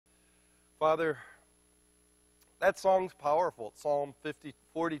Father, that song's powerful. It's Psalm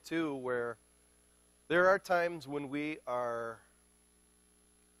 42, where there are times when we're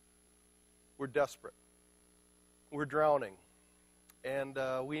desperate. We're drowning. And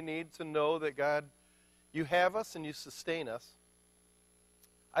we need to know that, God, you have us and you sustain us.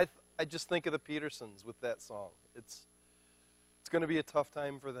 I just think of the Petersons with that song. It's going to be a tough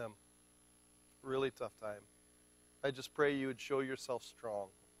time for them. Really tough time. I just pray you would show yourself strong.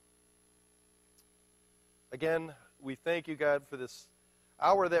 Again, we thank you, God, for this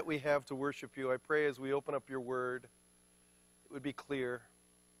hour that we have to worship you. I pray as we open up your word, it would be clear.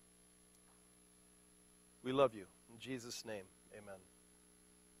 We love you. In Jesus' name, amen.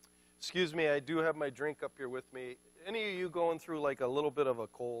 Excuse me, I do have my drink up here with me. Any of you going through like a little bit of a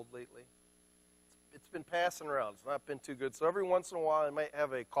cold lately? It's been passing around. It's not been too good. So every once in a while I might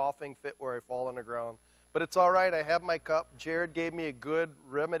have a coughing fit where I fall on the ground. But it's all right. I have my cup. Jared gave me a good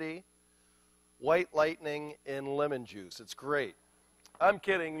remedy. White Lightning in lemon juice. It's great. I'm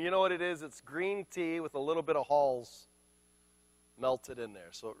kidding. You know what it is? It's green tea with a little bit of Halls melted in there.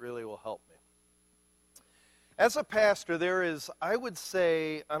 So it really will help me. As a pastor, there is, I would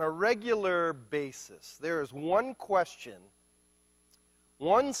say, on a regular basis, there is one question,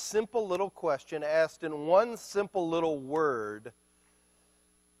 one simple little question asked in one simple little word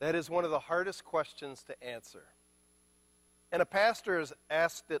that is one of the hardest questions to answer. And a pastor is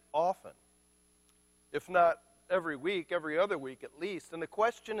asked it often, if not every week, every other week at least. And the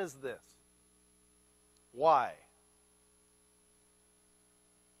question is this: why?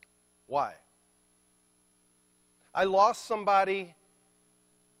 Why? I lost somebody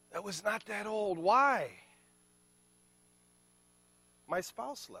that was not that old. Why? My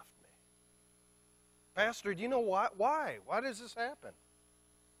spouse left me. Pastor, do you know why? Why? Why does this happen?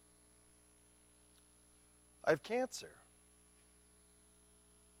 I have cancer.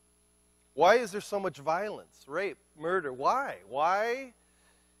 Why is there so much violence, rape, murder? Why? Why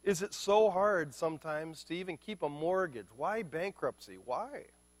is it so hard sometimes to even keep a mortgage? Why bankruptcy? Why?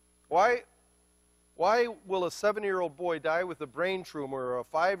 Why will a 7-year-old boy die with a brain tumor or a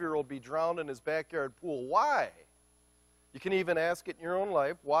 5-year-old be drowned in his backyard pool? Why? You can even ask it in your own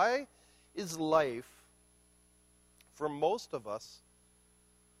life. Why is life, for most of us,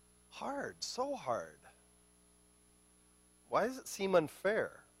 hard, so hard? Why does it seem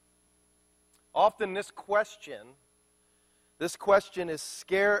unfair? Often this question is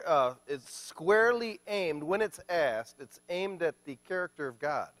squarely aimed, when it's asked, it's aimed at the character of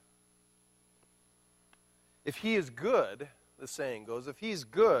God. If he is good, the saying goes, if he's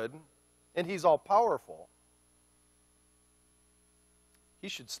good and he's all-powerful, he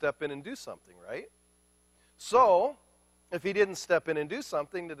should step in and do something, right? So, if he didn't step in and do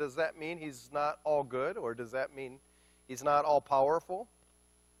something, does that mean he's not all good, or does that mean he's not all-powerful?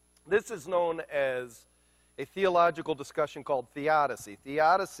 This is known as a theological discussion called theodicy.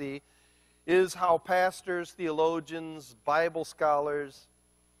 Theodicy is how pastors, theologians, Bible scholars,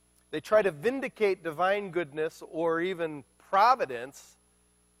 they try to vindicate divine goodness or even providence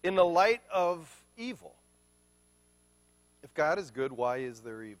in the light of evil. If God is good, why is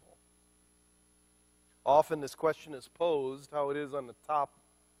there evil? Often this question is posed, how it is on the top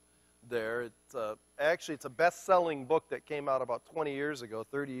there. It's a best-selling book that came out about 20 years ago,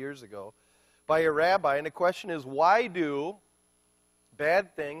 30 years ago, by a rabbi. And the question is, why do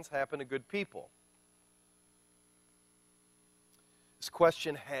bad things happen to good people? This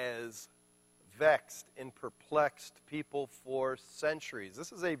question has vexed and perplexed people for centuries.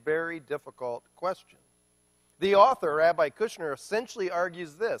 This is a very difficult question. The author, Rabbi Kushner, essentially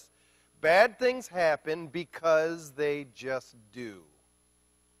argues this: bad things happen because they just do.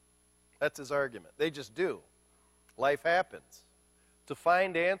 That's his argument. They just do. Life happens. To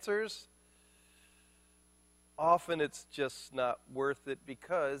find answers, often it's just not worth it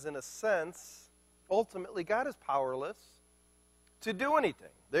because, in a sense, ultimately God is powerless to do anything.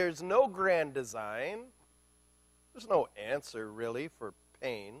 There's no grand design. There's no answer, really, for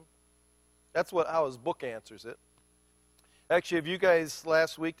pain. That's how his book answers it. Actually, have you guys,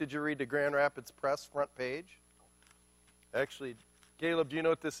 last week, did you read the Grand Rapids Press front page? Actually, Caleb, do you know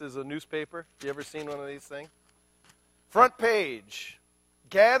what this is, a newspaper? You ever seen one of these things? Front page,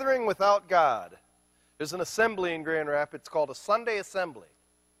 Gathering Without God. There's an assembly in Grand Rapids called a Sunday Assembly.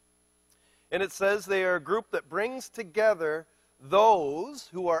 And it says they are a group that brings together those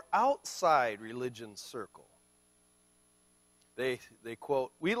who are outside religion's circle. They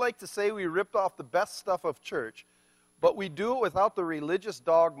quote, "We like to say we ripped off the best stuff of church, but we do it without the religious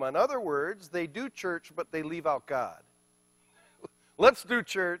dogma. In other words, they do church, but they leave out God. Let's do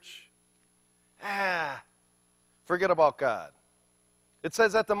church. Forget about God." It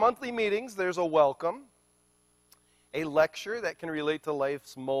says at the monthly meetings, there's a welcome, a lecture that can relate to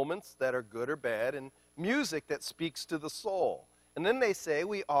life's moments that are good or bad, and music that speaks to the soul. And then they say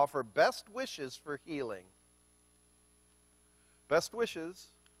we offer best wishes for healing. Best wishes.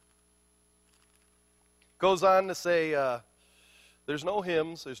 Goes on to say there's no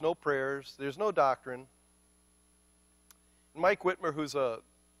hymns, there's no prayers, there's no doctrine. Mike Whitmer, who's a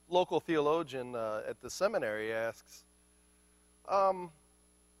local theologian at the seminary, asks,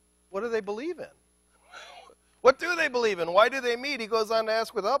 what do they believe in? What do they believe in? Why do they meet? He goes on to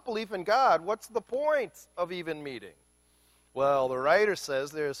ask, without belief in God, what's the point of even meeting? Well, the writer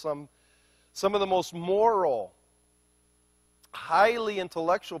says there's some of the most moral, highly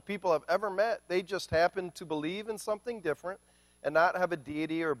intellectual people I've ever met. They just happen to believe in something different and not have a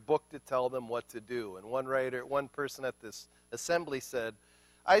deity or book to tell them what to do. And one person at this assembly said,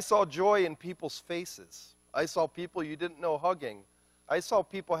 I saw joy in people's faces. I saw people you didn't know hugging. I saw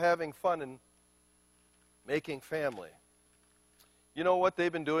people having fun and making family. You know what?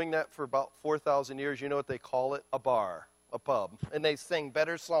 They've been doing that for about 4,000 years. You know what they call it? A bar, a pub. And they sing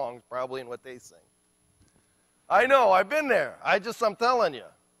better songs probably than what they sing. I know, I've been there. I'm telling you.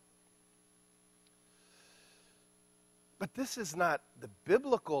 But this is not the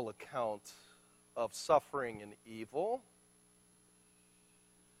biblical account of suffering and evil.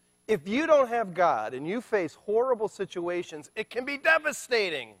 If you don't have God and you face horrible situations, it can be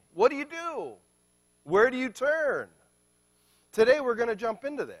devastating. What do you do? Where do you turn? Today we're going to jump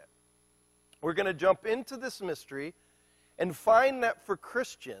into that. We're going to jump into this mystery and find that for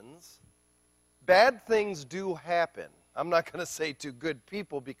Christians, bad things do happen. I'm not going to say to good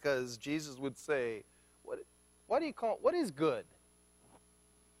people because Jesus would say, what is good?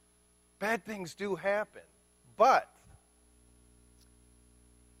 Bad things do happen, but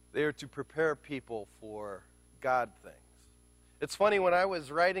they are to prepare people for God things. It's funny, when I was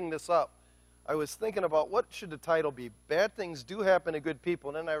writing this up, I was thinking about what should the title be? Bad things do happen to good people.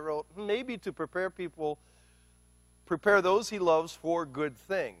 And then I wrote, maybe to prepare those he loves for good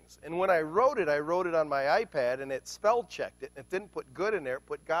things. And when I wrote it on my iPad, and it spell checked it. It didn't put good in there, it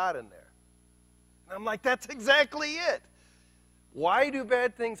put God in there. And I'm like, that's exactly it. Why do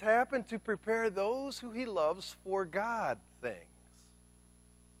bad things happen? To prepare those who he loves for God things.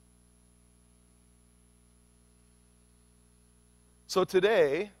 So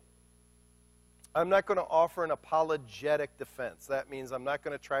today, I'm not going to offer an apologetic defense. That means I'm not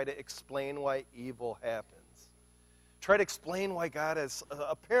going to try to explain why evil happens. Try to explain why God has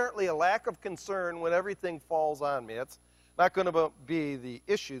apparently a lack of concern when everything falls on me. That's not going to be the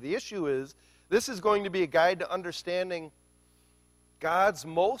issue. The issue is, this is going to be a guide to understanding God's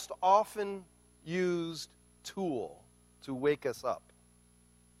most often used tool to wake us up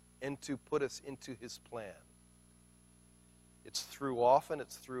and to put us into his plan. It's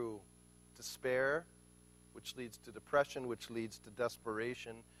through despair, which leads to depression, which leads to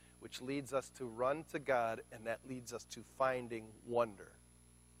desperation, which leads us to run to God, and that leads us to finding wonder.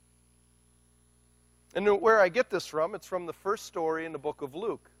 And where I get this from, it's from the first story in the book of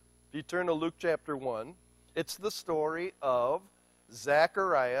Luke. If you turn to Luke chapter 1, it's the story of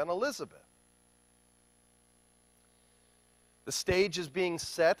Zachariah and Elizabeth. The stage is being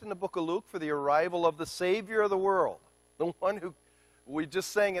set in the book of Luke for the arrival of the Savior of the world, the one who, we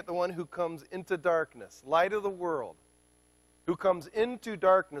just sang it, the one who comes into darkness, light of the world, who comes into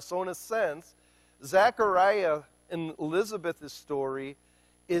darkness. So in a sense, Zachariah and Elizabeth's story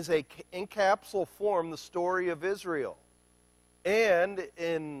is in capsule form the story of Israel. And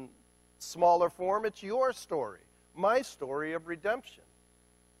in smaller form, it's your story, my story of redemption.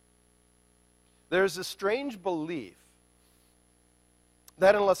 There's a strange belief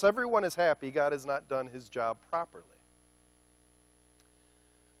that unless everyone is happy, God has not done his job properly.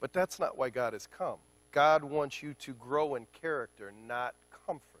 But that's not why God has come. God wants you to grow in character, not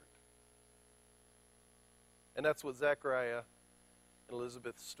comfort. And that's what Zechariah and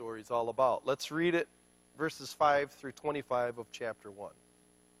Elizabeth's story is all about. Let's read it, verses 5 through 25 of chapter 1.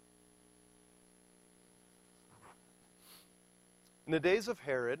 In the days of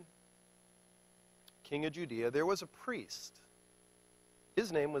Herod, king of Judea, there was a priest.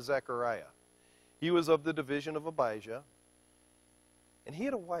 His name was Zechariah. He was of the division of Abijah, and he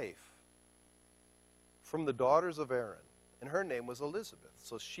had a wife from the daughters of Aaron, and her name was Elizabeth.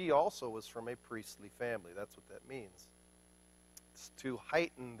 So she also was from a priestly family. That's what that means. It's to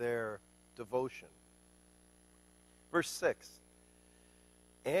heighten their devotion. Verse 6,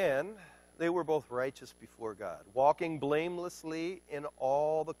 and they were both righteous before God, walking blamelessly in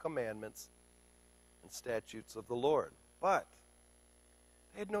all the commandments and statutes of the Lord. But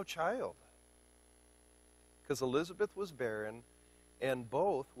they had no child, because Elizabeth was barren, and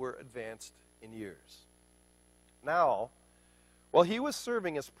both were advanced in years. Now, while he was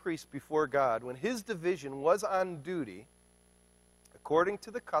serving as priest before God, when his division was on duty, according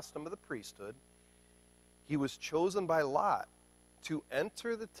to the custom of the priesthood, he was chosen by Lot to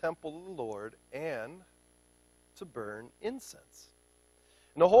enter the temple of the Lord and to burn incense.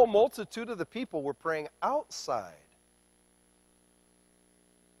 And the whole multitude of the people were praying outside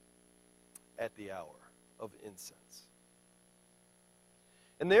at the hour of incense.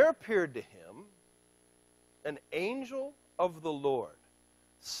 And there appeared to him an angel of the Lord,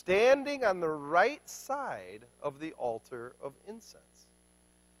 standing on the right side of the altar of incense.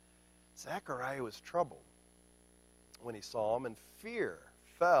 Zechariah was troubled when he saw him, and fear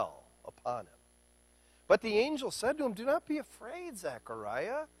fell upon him. But the angel said to him, "Do not be afraid,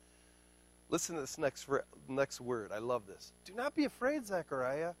 Zechariah." Listen to this next word. I love this. "Do not be afraid,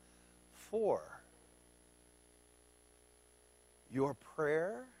 Zechariah, for your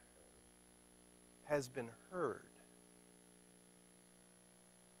prayer has been heard.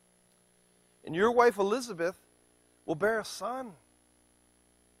 And your wife Elizabeth will bear a son,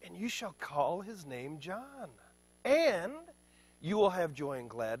 and you shall call his name John. And you will have joy and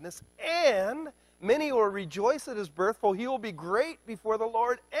gladness, and many will rejoice at his birth, for he will be great before the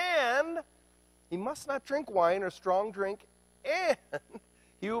Lord, and he must not drink wine or strong drink, and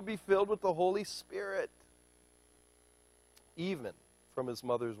he will be filled with the Holy Spirit, even from his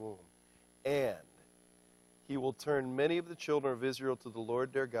mother's womb. And he will turn many of the children of Israel to the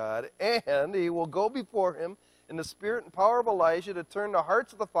Lord their God, and he will go before him in the spirit and power of Elijah to turn the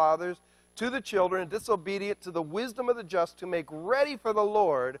hearts of the fathers to the children, and disobedient to the wisdom of the just, to make ready for the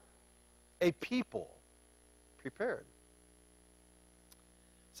Lord a people prepared."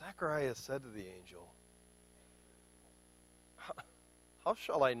 Zechariah said to the angel, "How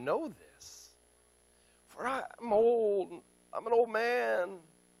shall I know this? For I'm old. I'm an old man.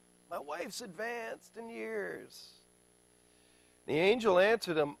 My wife's advanced in years." The angel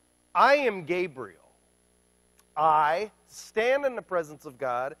answered him, "I am Gabriel. I stand in the presence of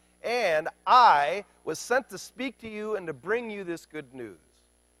God, and I was sent to speak to you and to bring you this good news.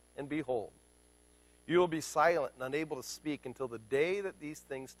 And behold, you will be silent and unable to speak until the day that these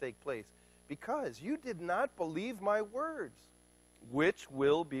things take place, because you did not believe my words, which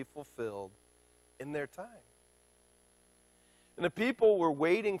will be fulfilled in their time." And the people were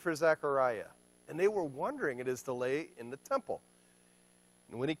waiting for Zechariah, and they were wondering at his delay in the temple.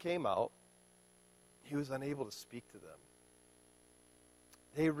 And when he came out, he was unable to speak to them.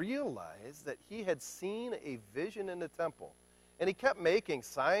 They realized that he had seen a vision in the temple, and he kept making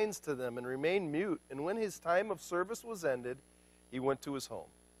signs to them and remained mute. And when his time of service was ended, he went to his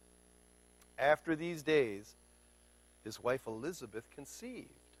home. After these days, his wife Elizabeth conceived.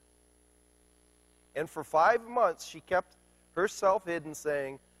 And for 5 months she kept herself hidden,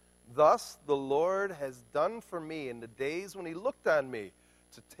 saying, "Thus the Lord has done for me in the days when he looked on me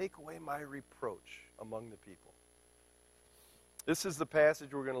to take away my reproach among the people." This is the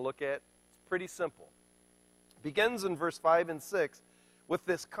passage we're going to look at. It's pretty simple. It begins in verse 5 and 6 with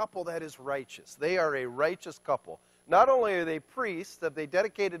this couple that is righteous. They are a righteous couple. Not only are they priests, that they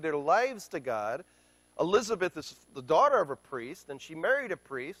dedicated their lives to God. Elizabeth is the daughter of a priest, and she married a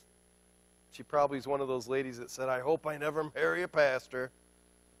priest. She probably is one of those ladies that said, "I hope I never marry a pastor."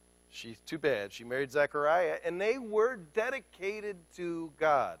 She's too bad. She married Zechariah, and they were dedicated to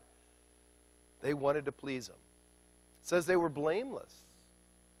God. They wanted to please him. It says they were blameless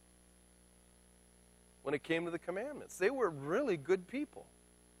when it came to the commandments. They were really good people.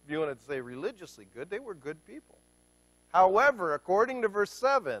 If you want to say religiously good, they were good people. However, according to verse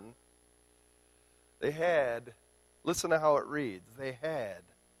 7, they had, listen to how it reads, they had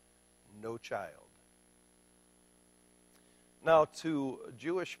no child. Now, to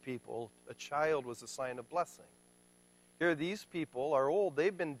Jewish people, a child was a sign of blessing. Here, these people are old.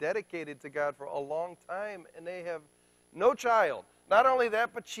 They've been dedicated to God for a long time, and they have no child. Not only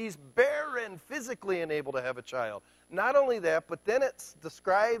that, but she's barren, physically unable to have a child. Not only that, but then it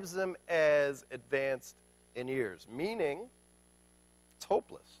describes them as advanced in years, meaning it's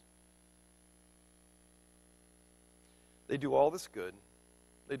hopeless. They do all this good.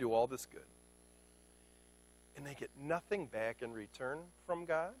 They do all this good. And they get nothing back in return from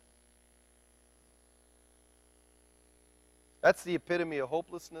God. That's the epitome of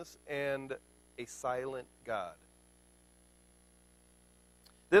hopelessness and a silent God.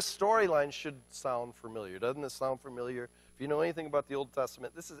 This storyline should sound familiar. Doesn't it sound familiar? If you know anything about the Old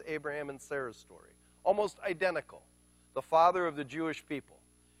Testament, this is Abraham and Sarah's story. Almost identical. The father of the Jewish people.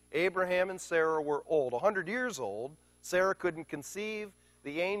 Abraham and Sarah were old, 100 years old. Sarah couldn't conceive.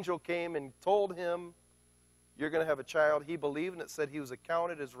 The angel came and told him, You're going to have a child. He believed, and it said he was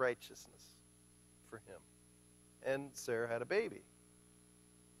accounted as righteousness for him. And Sarah had a baby.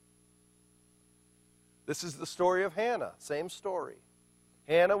 This is the story of Hannah. Same story.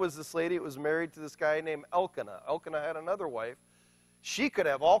 Hannah was this lady that was married to this guy named Elkanah. Elkanah had another wife. She could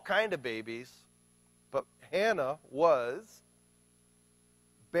have all kind of babies, but Hannah was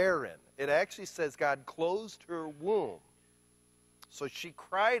barren. It actually says God closed her womb. So she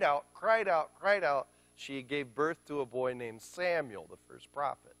cried out, cried out, cried out. She gave birth to a boy named Samuel, the first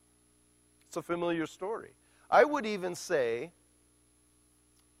prophet. It's a familiar story. I would even say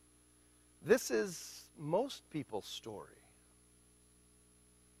this is most people's story.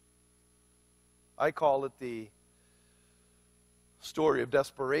 I call it the story of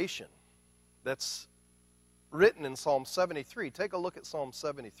desperation that's written in Psalm 73. Take a look at Psalm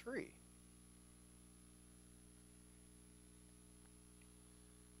 73.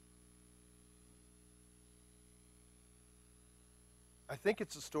 I think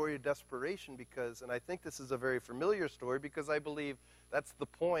it's a story of desperation because, and I think this is a very familiar story because I believe that's the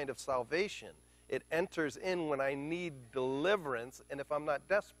point of salvation. It enters in when I need deliverance, and if I'm not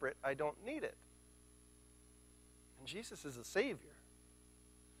desperate, I don't need it. And Jesus is a Savior.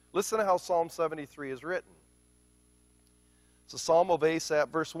 Listen to how Psalm 73 is written. It's a Psalm of Asaph,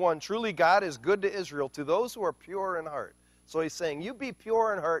 verse 1. Truly God is good to Israel, to those who are pure in heart. So he's saying, you be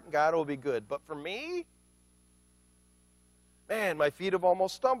pure in heart and God will be good. But for me, man, my feet have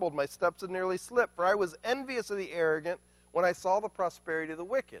almost stumbled. My steps have nearly slipped. For I was envious of the arrogant when I saw the prosperity of the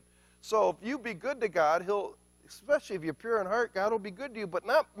wicked. So if you be good to God, he'll, especially if you're pure in heart, God will be good to you. But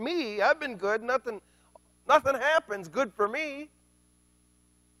not me. I've been good. Nothing happens good for me.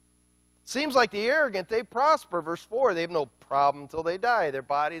 Seems like the arrogant, they prosper. Verse 4, they have no problem until they die. Their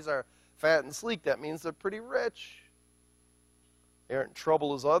bodies are fat and sleek. That means they're pretty rich. They aren't in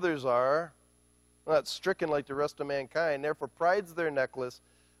trouble as others are. Not stricken like the rest of mankind. Therefore pride's their necklace.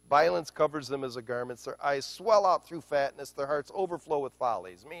 Violence covers them as a garment. Their eyes swell out through fatness. Their hearts overflow with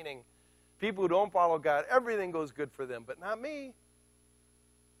follies. Meaning, people who don't follow God, everything goes good for them, but not me.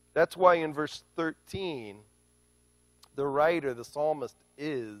 That's why in verse 13, the writer, the psalmist,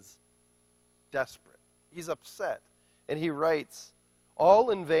 is desperate. He's upset. And he writes, all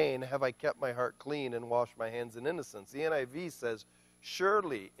in vain have I kept my heart clean and washed my hands in innocence. The NIV says,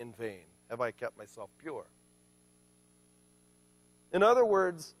 surely in vain have I kept myself pure. In other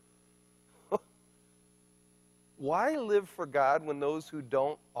words, why live for God when those who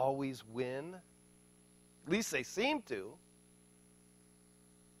don't always win? At least they seem to.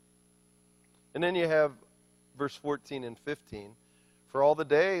 And then you have verse 14 and 15. For all the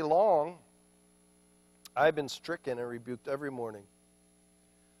day long, I've been stricken and rebuked every morning.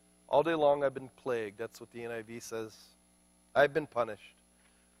 All day long I've been plagued. That's what the NIV says. I've been punished.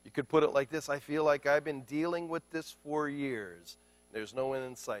 You could put it like this. I feel like I've been dealing with this for years. There's no end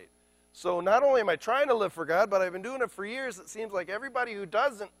in sight. So not only am I trying to live for God, but I've been doing it for years. It seems like everybody who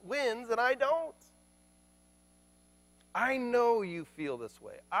doesn't wins, and I don't. I know you feel this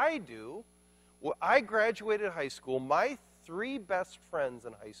way. I do. Well, I graduated high school. My three best friends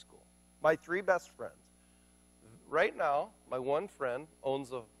in high school, my three best friends. Right now, my one friend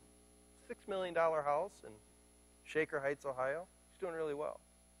owns a $6 million house in Shaker Heights, Ohio. He's doing really well.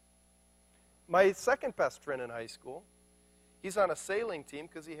 My second best friend in high school, he's on a sailing team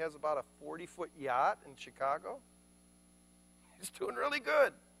because he has about a 40-foot yacht in Chicago. He's doing really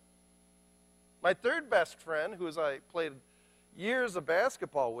good. My third best friend, who I played years of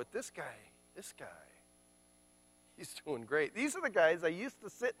basketball with, this guy, he's doing great. These are the guys I used to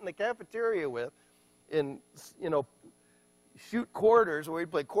sit in the cafeteria with and, shoot quarters, where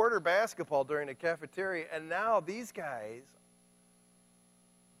we'd play quarter basketball during the cafeteria, and now these guys,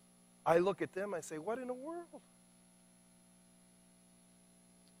 I look at them, I say, what in the world?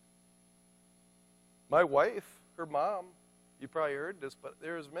 My wife, her mom, you probably heard this, but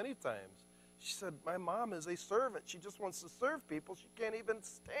there's many times, she said, my mom is a servant. She just wants to serve people. She can't even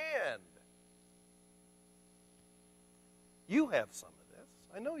stand. You have some of this.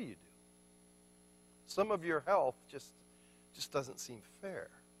 I know you do. Some of your health just doesn't seem fair.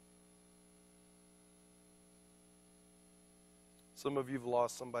 Some of you have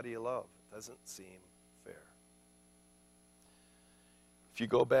lost somebody you love. It doesn't seem fair. If you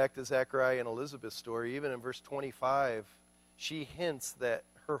go back to Zechariah and Elizabeth's story, even in verse 25, she hints that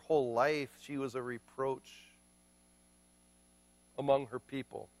her whole life she was a reproach among her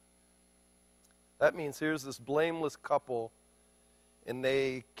people. That means here's this blameless couple, and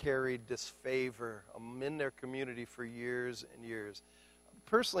they carried disfavor in their community for years and years.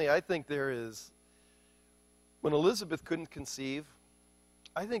 Personally, I think there is, when Elizabeth couldn't conceive,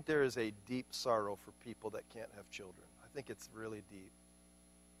 I think there is a deep sorrow for people that can't have children. I think it's really deep.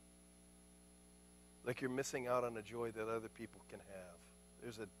 Like you're missing out on a joy that other people can have.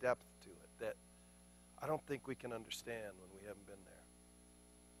 There's a depth to it that I don't think we can understand when we haven't been there.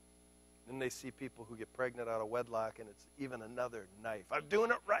 Then they see people who get pregnant out of wedlock, and it's even another knife. I'm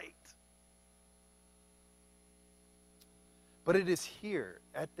doing it right. But it is here,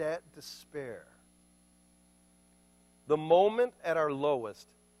 at that despair, the moment at our lowest,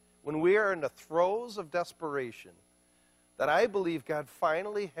 when we are in the throes of desperation, that I believe God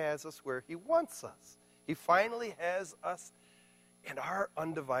finally has us where He wants us. He finally has us in our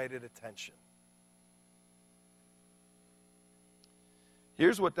undivided attention.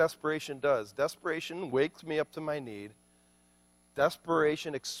 Here's what desperation does. Desperation wakes me up to my need.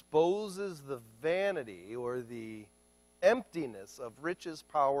 Desperation exposes the vanity or the emptiness of riches,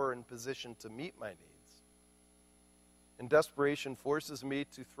 power, and position to meet my needs. And desperation forces me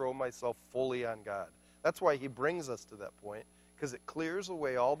to throw myself fully on God. That's why He brings us to that point, because it clears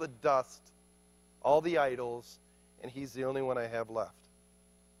away all the dust, all the idols, and He's the only one I have left.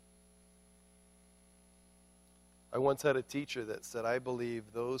 I once had a teacher that said, I believe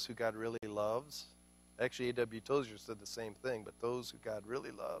those who God really loves, actually A.W. Tozer said the same thing, but those who God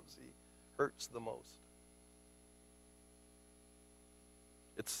really loves, He hurts the most.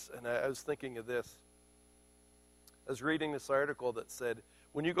 And I was thinking of this. I was reading this article that said,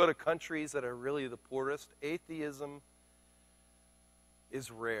 when you go to countries that are really the poorest, atheism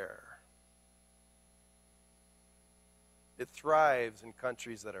is rare. It thrives in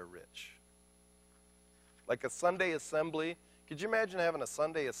countries that are rich. Like a Sunday assembly. Could you imagine having a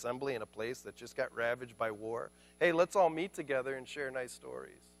Sunday assembly in a place that just got ravaged by war? Hey, let's all meet together and share nice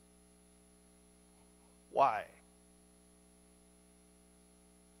stories. Why?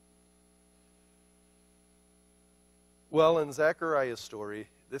 Well, in Zechariah's story,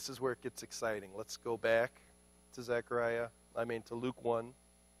 this is where it gets exciting. Let's go back to to Luke 1.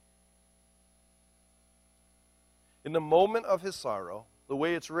 In the moment of his sorrow, the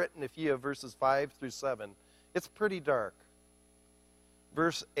way it's written, if you have verses 5 through 7, it's pretty dark.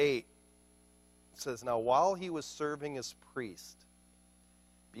 Verse 8 says, now while he was serving as priest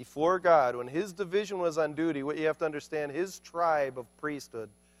before God, when his division was on duty, what you have to understand, his tribe of priesthood,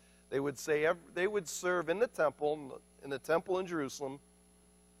 they would serve in the temple in Jerusalem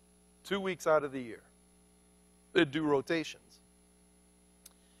 2 weeks out of the year. They'd do rotations.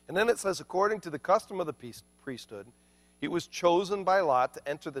 And then it says, according to the custom of the priesthood, he was chosen by lot to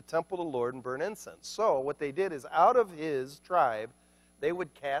enter the temple of the Lord and burn incense. So what they did is out of his tribe, they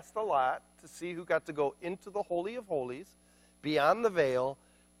would cast a lot to see who got to go into the Holy of Holies, beyond the veil,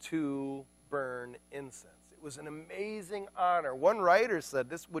 to burn incense. It was an amazing honor. One writer said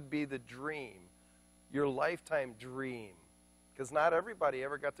this would be the dream, your lifetime dream, because not everybody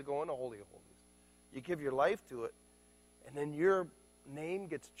ever got to go in the Holy of Holies. You give your life to it, and then your name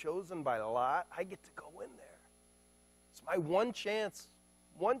gets chosen by lot. I get to go in there. It's my one chance.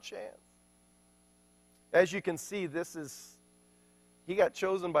 As you can see, he got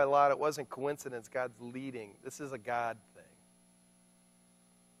chosen by lot. It wasn't coincidence. God's leading. This is a God thing.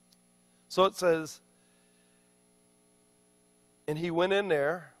 So it says, and he went in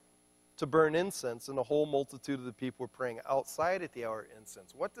there to burn incense, and the whole multitude of the people were praying outside at the hour of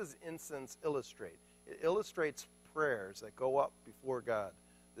incense. What does incense illustrate? It illustrates prayers that go up before God.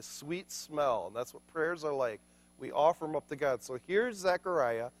 The sweet smell, and that's what prayers are like. We offer them up to God. So here's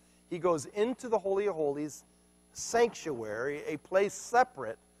Zechariah. He goes into the Holy of Holies, sanctuary, a place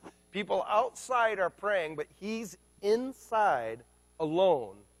separate. People outside are praying, but he's inside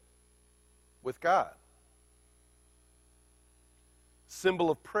alone with God.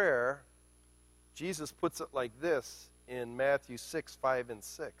 Symbol of prayer, Jesus puts it like this in Matthew 6, 5, and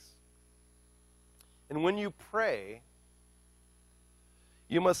 6. And when you pray,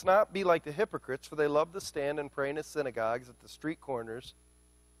 you must not be like the hypocrites, for they love to stand and pray in the synagogues at the street corners,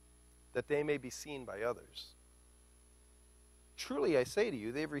 that they may be seen by others. Truly, I say to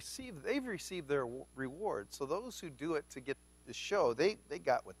you, they've received their reward. So those who do it to get the show, they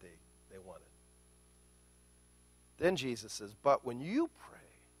got what they wanted. Then Jesus says, but when you pray,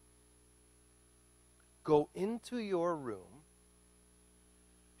 go into your room,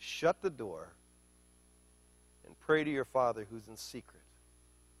 shut the door, and pray to your Father who's in secret.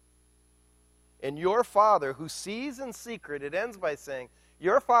 And your Father who sees in secret, it ends by saying,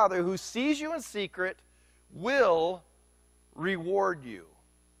 your Father who sees you in secret will reward you.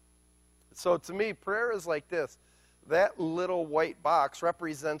 So to me, prayer is like this. That little white box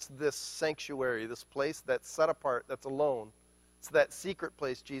represents this sanctuary, this place that's set apart, that's alone. It's that secret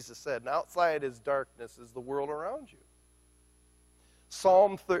place, Jesus said. And outside is darkness, is the world around you.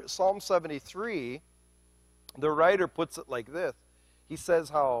 Psalm 73, the writer puts it like this. He says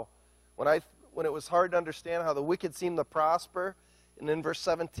how when it was hard to understand how the wicked seemed to prosper, and in verse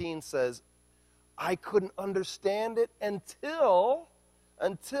 17 says, I couldn't understand it until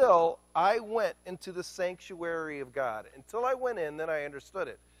I went into the sanctuary of God. Until I went in, then I understood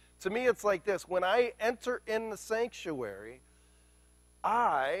it. To me, it's like this. When I enter in the sanctuary,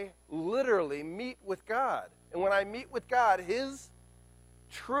 I literally meet with God. And when I meet with God, His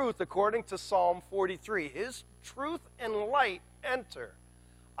truth, according to Psalm 43, His truth and light enter.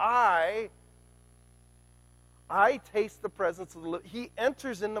 I taste the presence of the Lord. He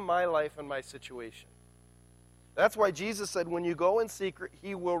enters into my life and my situation. That's why Jesus said, when you go in secret,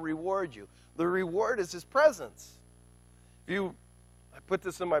 He will reward you. The reward is His presence. I put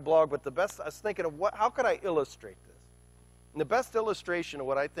this in my blog, but I was thinking of how could I illustrate this? And the best illustration of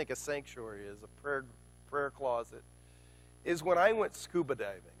what I think a sanctuary is, a prayer closet, is when I went scuba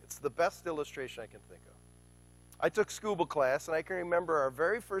diving. It's the best illustration I can think of. I took scuba class, and I can remember our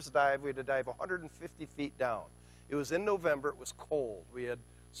very first dive, we had to dive 150 feet down. It was in November. It was cold. We had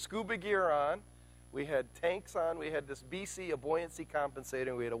scuba gear on. We had tanks on. We had this BC, a buoyancy compensator,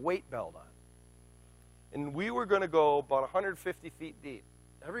 and we had a weight belt on. And we were going to go about 150 feet deep.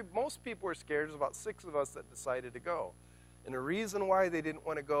 Most people were scared. There's about 6 of us that decided to go. And the reason why they didn't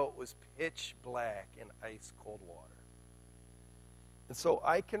want to go was pitch black in ice cold water. And so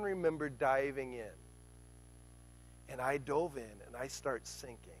I can remember diving in. And I dove in, and I start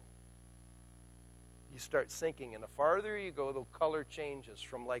sinking. You start sinking, and the farther you go, the color changes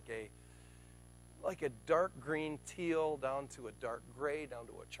from like a dark green teal down to a dark gray, down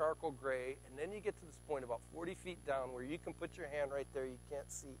to a charcoal gray, and then you get to this point about 40 feet down where you can put your hand right there, you can't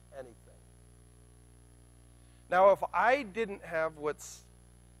see anything. Now, if I didn't have what's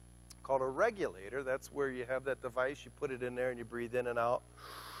called a regulator, that's where you have that device, you put it in there and you breathe in and out.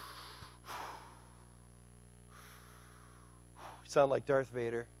 You sound like Darth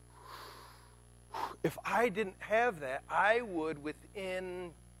Vader. If I didn't have that, I would,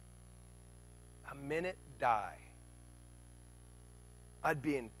 within a minute, die. I'd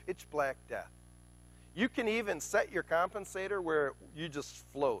be in pitch black death. You can even set your compensator where you just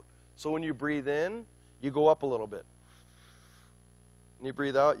float. So when you breathe in, you go up a little bit. When you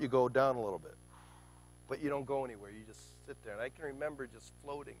breathe out, you go down a little bit. But you don't go anywhere. You just sit there. And I can remember just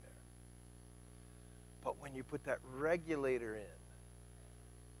floating there. But when you put that regulator in,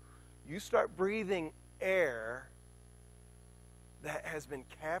 you start breathing air that has been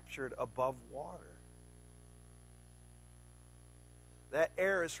captured above water. That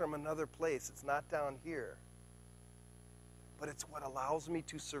air is from another place. It's not down here. But it's what allows me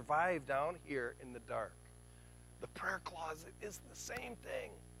to survive down here in the dark. The prayer closet is the same thing.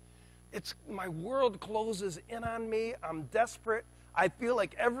 My world closes in on me. I'm desperate. I feel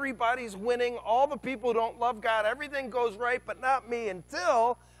like everybody's winning. All the people who don't love God, everything goes right, but not me,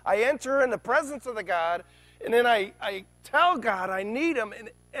 until I enter in the presence of the God, and then I tell God I need Him,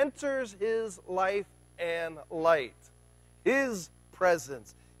 and enters His life and light. His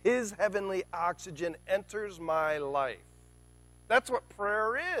presence, His heavenly oxygen enters my life. That's what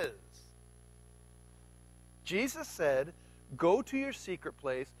prayer is. Jesus said, go to your secret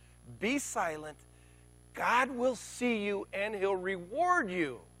place, be silent, God will see you, and He'll reward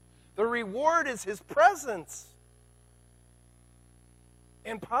you. The reward is His presence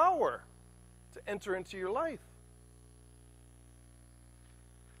and power to enter into your life.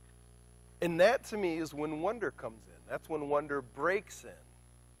 And that, to me, is when wonder comes in. That's when wonder breaks in.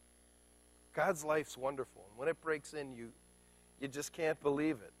 God's life's wonderful. And when it breaks in, you just can't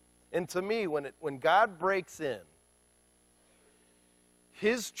believe it. And to me, when God breaks in,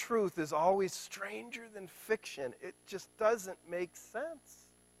 His truth is always stranger than fiction. It just doesn't make sense.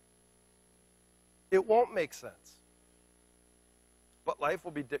 It won't make sense. But life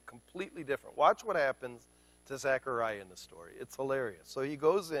will be completely different. Watch what happens to Zechariah in the story. It's hilarious. So he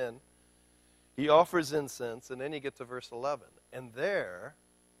goes in, he offers incense, and then you get to verse 11. And there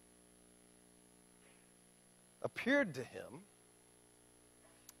appeared to him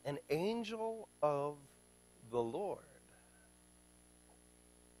an angel of the Lord.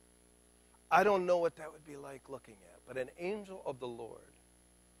 I don't know what that would be like looking at, but an angel of the Lord.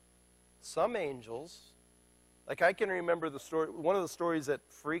 Some angels, like I can remember the story, one of the stories that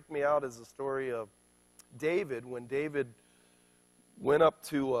freaked me out is the story of David, when David went up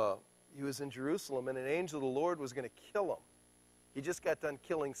to, he was in Jerusalem, and an angel of the Lord was going to kill him. He just got done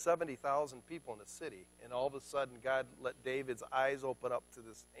killing 70,000 people in the city, and all of a sudden God let David's eyes open up to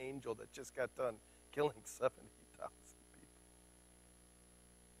this angel that just got done killing 70,000 people.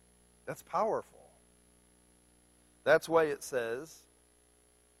 That's powerful. That's why it says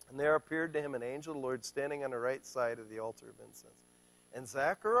And there appeared to him an angel of the Lord standing on the right side of the altar of incense. And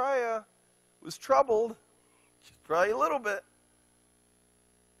Zechariah was troubled, just probably a little bit.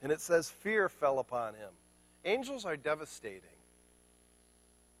 And it says fear fell upon him. Angels are devastating.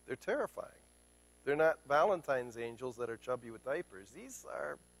 They're terrifying. They're not Valentine's angels that are chubby with diapers. These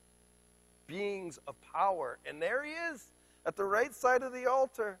are beings of power. And there he is at the right side of the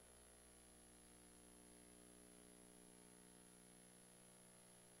altar.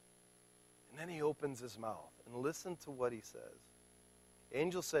 And then he opens his mouth. And listen to what he says. The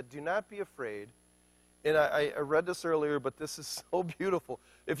angel said, "Do not be afraid." And I read this earlier, but this is so beautiful.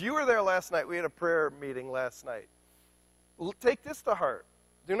 If you were there last night, we had a prayer meeting last night. Take this to heart.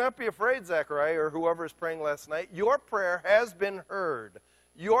 Do not be afraid, Zechariah, or whoever is praying last night. Your prayer has been heard.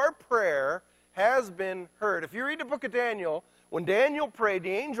 Your prayer has been heard. If you read the book of Daniel, when Daniel prayed,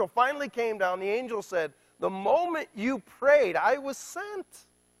 the angel finally came down. The angel said, "The moment you prayed, I was sent.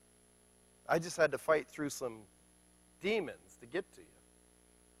 I just had to fight through some demons to get to you."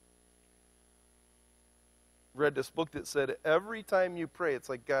 Read this book that said every time you pray, it's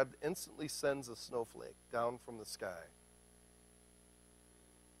like God instantly sends a snowflake down from the sky.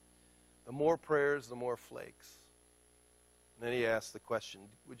 The more prayers, the more flakes. And then he asked the question,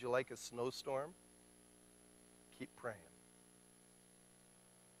 would you like a snowstorm? Keep praying.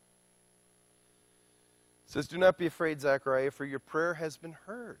 It says, "Do not be afraid, Zechariah, for your prayer has been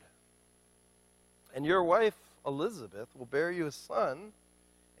heard. And your wife, Elizabeth, will bear you a son,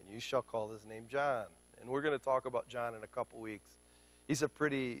 and you shall call his name John." And we're going to talk about John in a couple weeks. He's a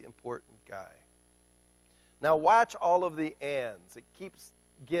pretty important guy. Now watch all of the ands. It keeps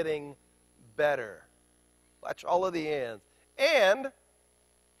getting better. Watch all of the ands. "And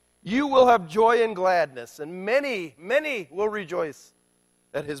you will have joy and gladness, and many, many will rejoice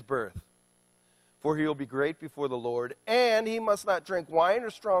at his birth. For he will be great before the Lord, and he must not drink wine or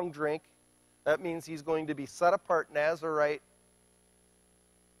strong drink." That means he's going to be set apart Nazirite.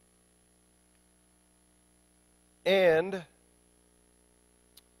 And,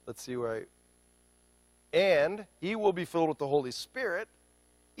 let's see where and he will be filled with the Holy Spirit,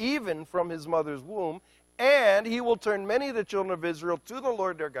 even from his mother's womb, and he will turn many of the children of Israel to the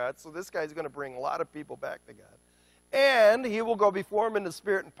Lord their God. So this guy's going to bring a lot of people back to God. "And he will go before him in the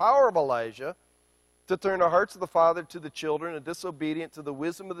spirit and power of Elijah, to turn the hearts of the father to the children, and disobedient to the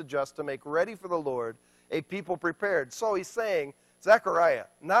wisdom of the just, to make ready for the Lord a people prepared." So he's saying, Zechariah,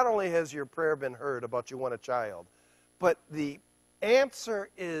 not only has your prayer been heard about you want a child, but the answer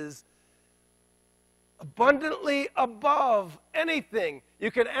is abundantly above anything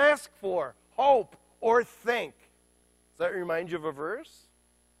you can ask for, hope, or think. Does that remind you of a verse?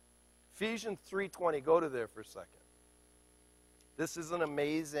 Ephesians 3:20. Go to there for a second. This is an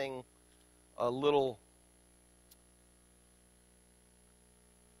amazing it's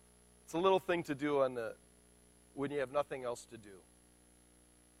a little thing to do when you have nothing else to do.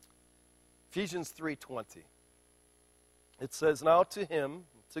 Ephesians 3:20. It says, "Now to him,"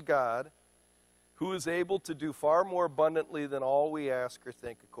 to God, "who is able to do far more abundantly than all we ask or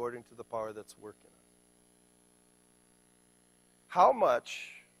think, according to the power that's working in us." How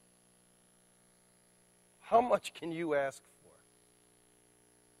much can you ask for?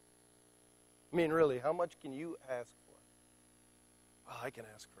 I mean, really, how much can you ask for? Well, I can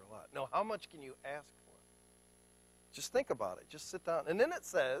ask for a lot. No, how much can you ask for? Just think about it. Just sit down. And then it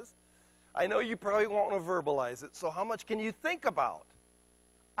says, I know you probably won't want to verbalize it, so how much can you think about?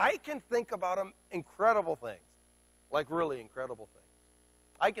 I can think about incredible things, like really incredible things.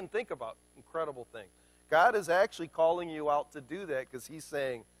 I can think about incredible things. God is actually calling you out to do that because he's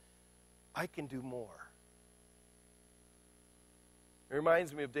saying, I can do more. It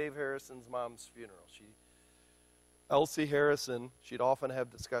reminds me of Dave Harrison's mom's funeral. Elsie Harrison, she'd often have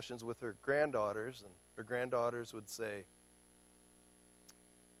discussions with her granddaughters, and her granddaughters would say,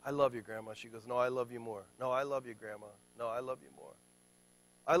 "I love you, Grandma." She goes, "No, I love you more." "No, I love you, Grandma." "No, I love you more."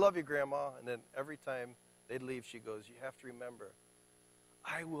 "I love you, Grandma." And then every time they'd leave, she goes, "You have to remember,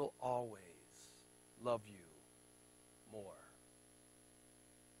 I will always love you more."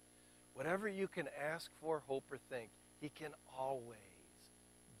 Whatever you can ask for, hope, or think, he can always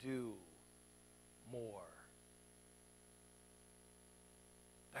do more.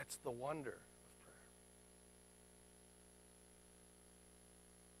 That's the wonder of prayer.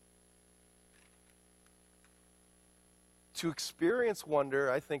 To experience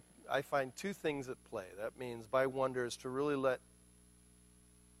wonder, I find two things at play. That means by wonder is to really let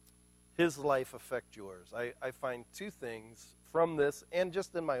his life affect yours. I find two things from this and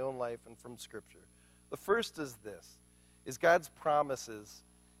just in my own life and from Scripture. The first is this, is God's promises.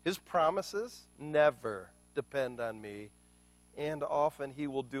 His promises never depend on me, and often he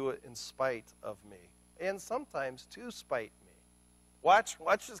will do it in spite of me, and sometimes to spite me. Watch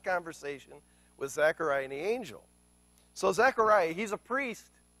this conversation with Zechariah and the angel. So Zechariah, he's a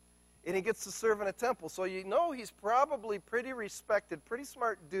priest, and he gets to serve in a temple. So you know he's probably pretty respected, pretty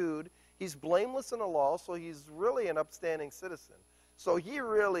smart dude. He's blameless in the law, so he's really an upstanding citizen. So he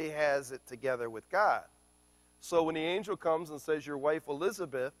really has it together with God. So when the angel comes and says your wife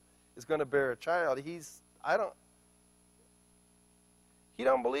Elizabeth is going to bear a child, he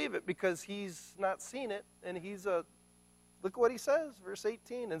don't believe it because he's not seen it, and look what he says, verse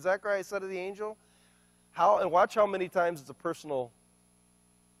 18. And Zechariah said to the angel, and watch how many times it's a personal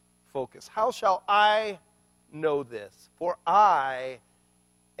focus. How shall I know this? For I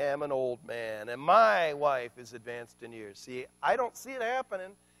am an old man, and my wife is advanced in years. See, I don't see it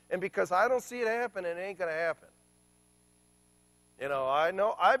happening, and because I don't see it happening, it ain't going to happen. You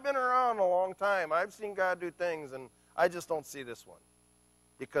know I've been around a long time. I've seen God do things, and I just don't see this one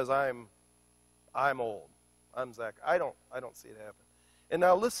because I'm old. I'm Zach. I don't see it happen. And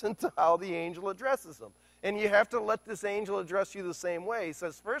now listen to how the angel addresses him. And you have to let this angel address you the same way. He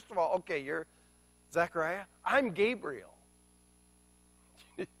says, first of all, okay, you're Zechariah. I'm Gabriel.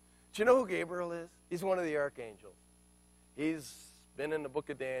 Do you know who Gabriel is? He's one of the archangels. He's been in the book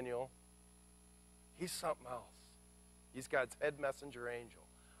of Daniel. He's something else. He's God's head messenger angel.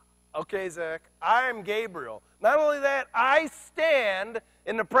 Okay, Zach, I'm Gabriel. Not only that, I stand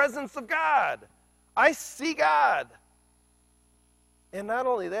in the presence of God. I see God. And not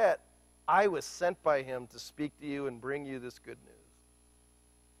only that, I was sent by him to speak to you and bring you this good news.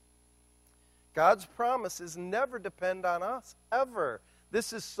 God's promises never depend on us, ever.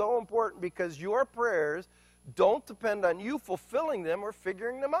 This is so important because your prayers don't depend on you fulfilling them or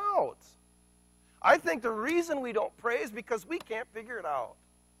figuring them out. I think the reason we don't pray is because we can't figure it out.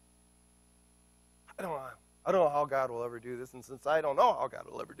 I don't know how God will ever do this, and since I don't know how God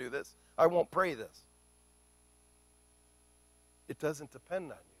will ever do this, I won't pray this. It doesn't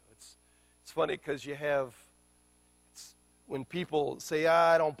depend on you. It's funny because when people say,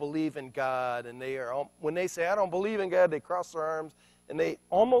 I don't believe in God, and when they say, I don't believe in God, they cross their arms, and they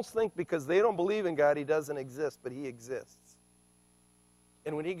almost think because they don't believe in God, he doesn't exist, but he exists.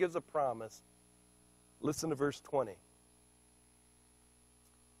 And when he gives a promise, listen to verse 20.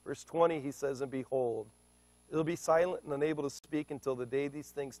 Verse 20, he says, and behold, it'll be silent and unable to speak until the day these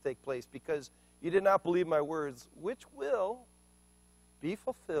things take place, because you did not believe my words, which will be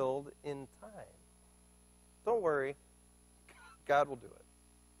fulfilled in time. Don't worry. God will do it.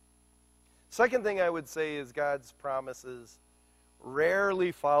 Second thing I would say is God's promises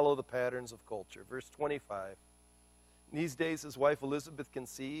rarely follow the patterns of culture. Verse 25. In these days his wife Elizabeth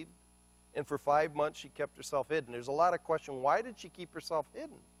conceived, and for 5 months she kept herself hidden. There's a lot of question, why did she keep herself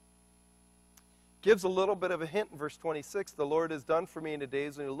hidden? Gives a little bit of a hint in verse 26. The Lord has done for me in the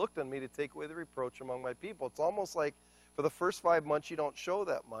days when he looked on me to take away the reproach among my people. It's almost like for the first 5 months you don't show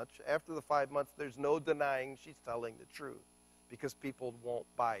that much. After the 5 months there's no denying she's telling the truth because people won't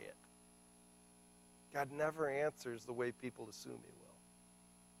buy it. God never answers the way people assume he will.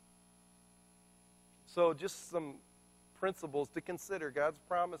 So just some principles to consider. God's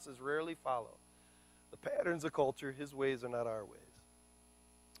promises rarely follow the patterns of culture. His ways are not our ways.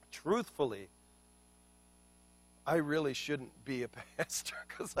 Truthfully, I really shouldn't be a pastor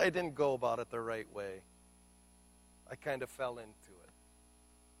because I didn't go about it the right way. I kind of fell into it.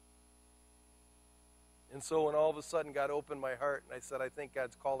 And so when all of a sudden God opened my heart and I said, I think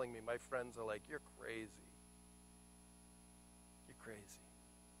God's calling me, my friends are like, you're crazy. You're crazy.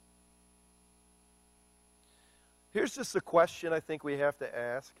 Here's just a question I think we have to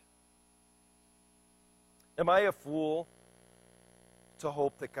ask. Am I a fool to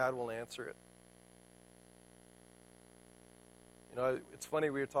hope that God will answer it? You know, it's funny,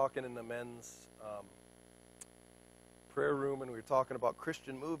 we were talking in the men's prayer room, and we were talking about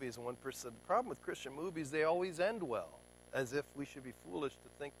Christian movies, and one person said, the problem with Christian movies, they always end well, as if we should be foolish to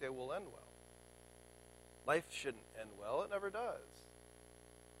think they will end well. Life shouldn't end well. It never does.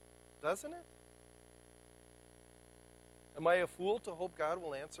 Doesn't it? Am I a fool to hope God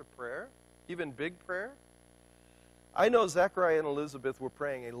will answer prayer, even big prayer? I know Zechariah and Elizabeth were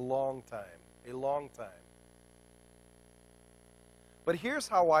praying a long time. But here's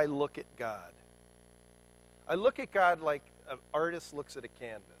how I look at God. I look at God like an artist looks at a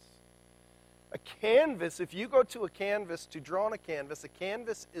canvas. A canvas, if you go to a canvas to draw on a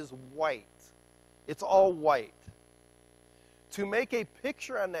canvas is white. It's all white. To make a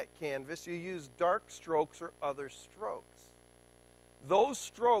picture on that canvas, you use dark strokes or other strokes. Those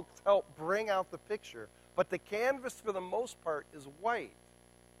strokes help bring out the picture, but the canvas for the most part is white.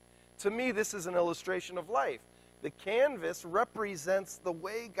 To me, this is an illustration of life. The canvas represents the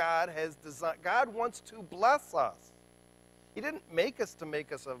way God has designed. God wants to bless us. He didn't make us to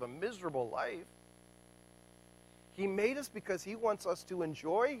make us have a miserable life. He made us because he wants us to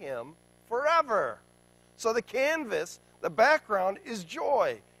enjoy him forever. So the canvas, the background, is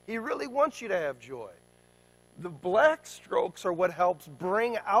joy. He really wants you to have joy. The black strokes are what helps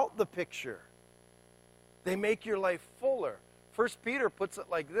bring out the picture. They make your life fuller. 1 Peter puts it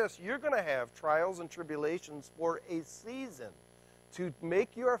like this: you're going to have trials and tribulations for a season to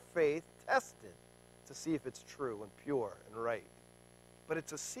make your faith tested, to see if it's true and pure and right. But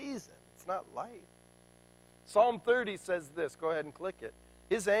it's a season. It's not life. Psalm 30 says this. Go ahead and click it.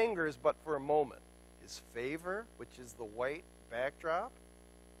 His anger is but for a moment. His favor, which is the white backdrop,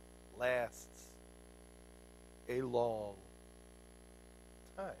 lasts a long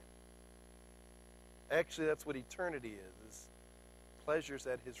time. Actually, that's what eternity is pleasures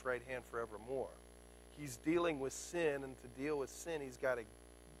at his right hand forevermore. He's dealing with sin, and to deal with sin, he's got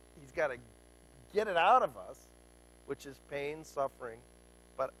to get it out of us, which is pain, suffering,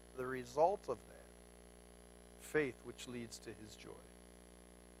 but the result of that, faith, which leads to his joy.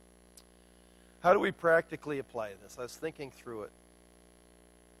 How do we practically apply this? I was thinking through it.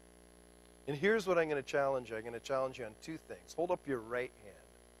 And here's what I'm going to challenge you. I'm going to challenge you on two things. Hold up your right hand.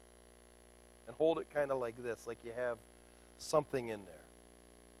 And hold it kind of like this, like you have something in there.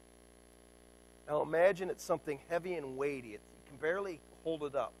 Now imagine it's something heavy and weighty. You can barely hold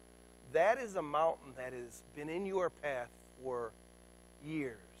it up. That is a mountain that has been in your path for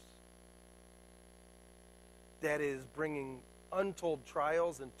years. That is bringing untold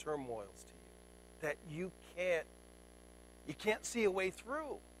trials and turmoils to you that you can't see a way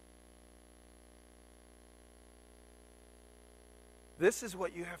through. This is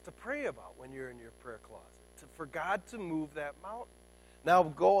what you have to pray about when you're in your prayer closet, for God to move that mountain. Now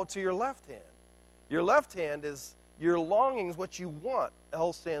go to your left hand. Your left hand is your longings, what you want.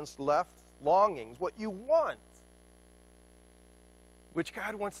 L stands left, longings, what you want, which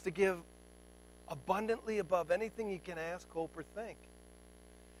God wants to give abundantly above anything you can ask, hope, or think.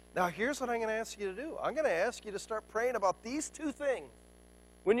 Now here's what I'm going to ask you to do. I'm going to ask you to start praying about these two things.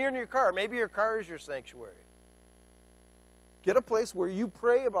 When you're in your car, maybe your car is your sanctuary. Get a place where you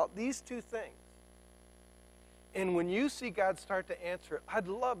pray about these two things. And when you see God start to answer it, I'd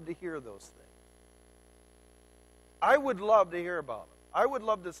love to hear those things. I would love to hear about them. I would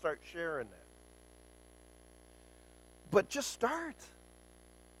love to start sharing that. But just start.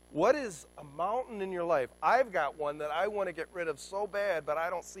 What is a mountain in your life? I've got one that I want to get rid of so bad, but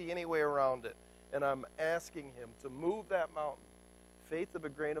I don't see any way around it. And I'm asking him to move that mountain. Faith of a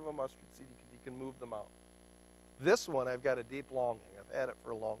grain of a mustard seed, he can move the mountain. This one, I've got a deep longing. I've had it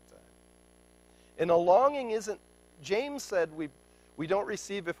for a long time. And a longing isn't, James said we don't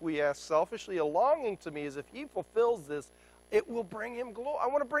receive if we ask selfishly. A longing to me is if he fulfills this, it will bring him glory. I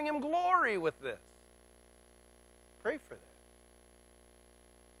want to bring him glory with this. Pray for that.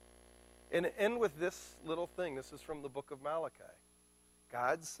 And end with this little thing. This is from the book of Malachi.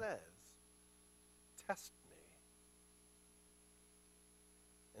 God says, test me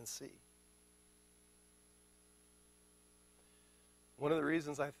and see. One of the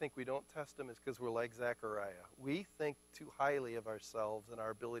reasons I think we don't test him is because we're like Zechariah. We think too highly of ourselves and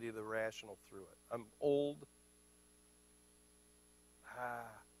our ability to rational through it. I'm old.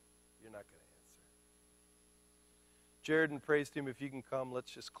 You're not going to answer. Jared and praise team, if you can come,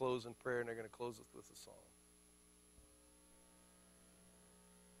 let's just close in prayer, and they're going to close us with a song.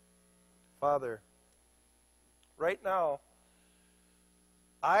 Father, right now,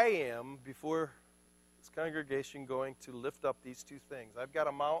 I am, before this congregation, going to lift up these two things. I've got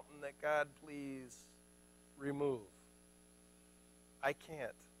a mountain that God, please remove. I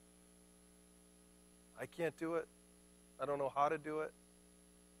can't. I can't do it. I don't know how to do it.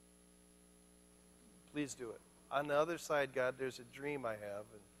 Please do it. On the other side, God, there's a dream I have,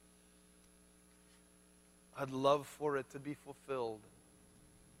 and I'd love for it to be fulfilled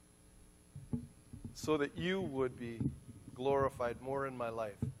so that you would be glorified more in my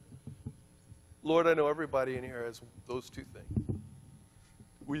life. Lord, I know everybody in here has those two things.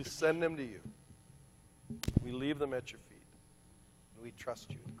 We send them to you. We leave them at your feet. And we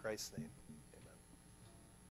trust you in Christ's name.